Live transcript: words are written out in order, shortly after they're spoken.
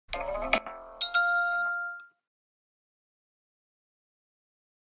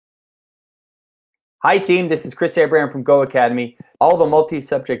Hi team, this is Chris Abraham from GOHAcademy. All the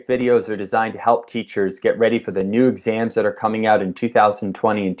multi-subject videos are designed to help teachers get ready for the new exams that are coming out in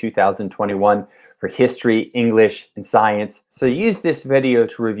 2020 and 2021 for history, English, and science. So use this video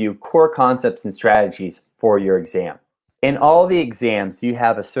to review core concepts and strategies for your exam. In all the exams, you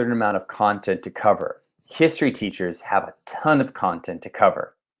have a certain amount of content to cover. History teachers have a ton of content to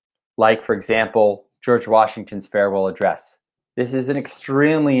cover. Like, for example, George Washington's farewell address. This is an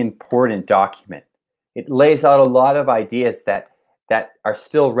extremely important document. It lays out a lot of ideas that are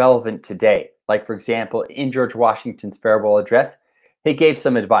still relevant today. Like, for example, in George Washington's farewell address, he gave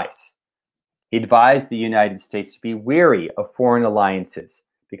some advice. He advised the United States to be wary of foreign alliances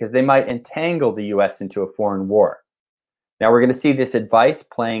because they might entangle the US into a foreign war. Now, we're going to see this advice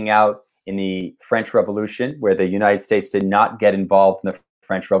playing out in the French Revolution, where the United States did not get involved in the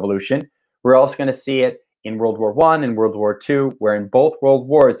French Revolution. We're also going to see it in World War I and World War II, where in both world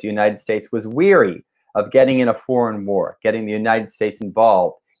wars, the United States was weary of getting in a foreign war, getting the United States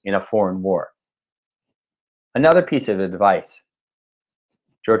involved in a foreign war. Another piece of advice,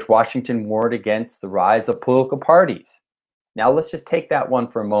 George Washington warned against the rise of political parties. Now let's just take that one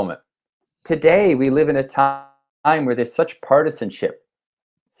for a moment. Today, we live in a time where there's such partisanship,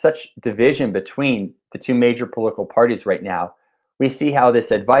 such division between the two major political parties right now. We see how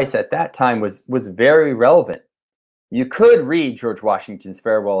this advice at that time was very relevant. You could read George Washington's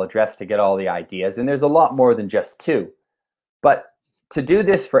farewell address to get all the ideas, and there's a lot more than just two. But to do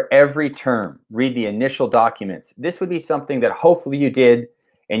this for every term, read the initial documents, this would be something that hopefully you did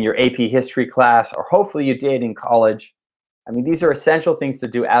in your AP history class, or hopefully you did in college. I mean, these are essential things to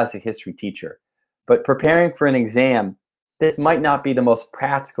do as a history teacher. But preparing for an exam, this might not be the most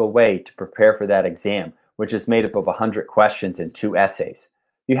practical way to prepare for that exam, which is made up of 100 questions and 2 essays.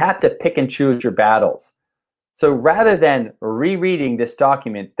 You have to pick and choose your battles. So rather than rereading this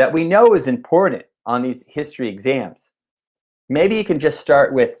document that we know is important on these history exams, maybe you can just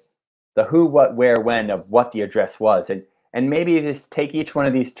start with the who, what, where, when of what the address was. And maybe you just take each one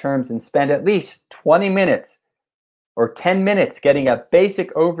of these terms and spend at least 20 minutes or 10 minutes getting a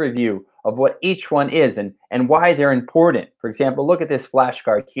basic overview of what each one is and why they're important. For example, look at this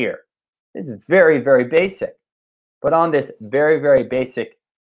flashcard here. This is very, very basic. But on this very, very basic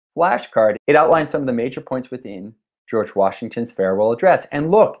flashcard, it outlines some of the major points within George Washington's farewell address. And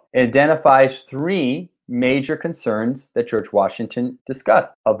look, it identifies 3 major concerns that George Washington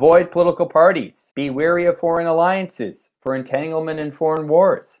discussed. Avoid political parties, be wary of foreign alliances for entanglement in foreign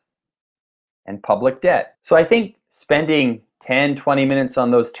wars, and public debt. So I think spending 10, 20 minutes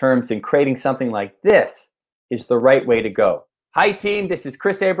on those terms and creating something like this is the right way to go. Hi team, this is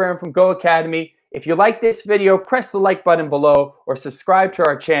Chris Abraham from GOHAcademy. If you like this video, press the like button below or subscribe to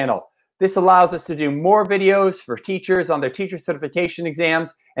our channel. This allows us to do more videos for teachers on their teacher certification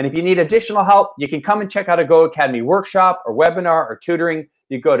exams. And if you need additional help, you can come and check out a GOHAcademy workshop or webinar or tutoring.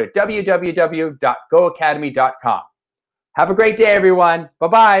 You go to www.gohacademy.com. Have a great day, everyone.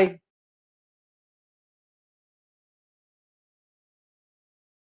 Bye-bye.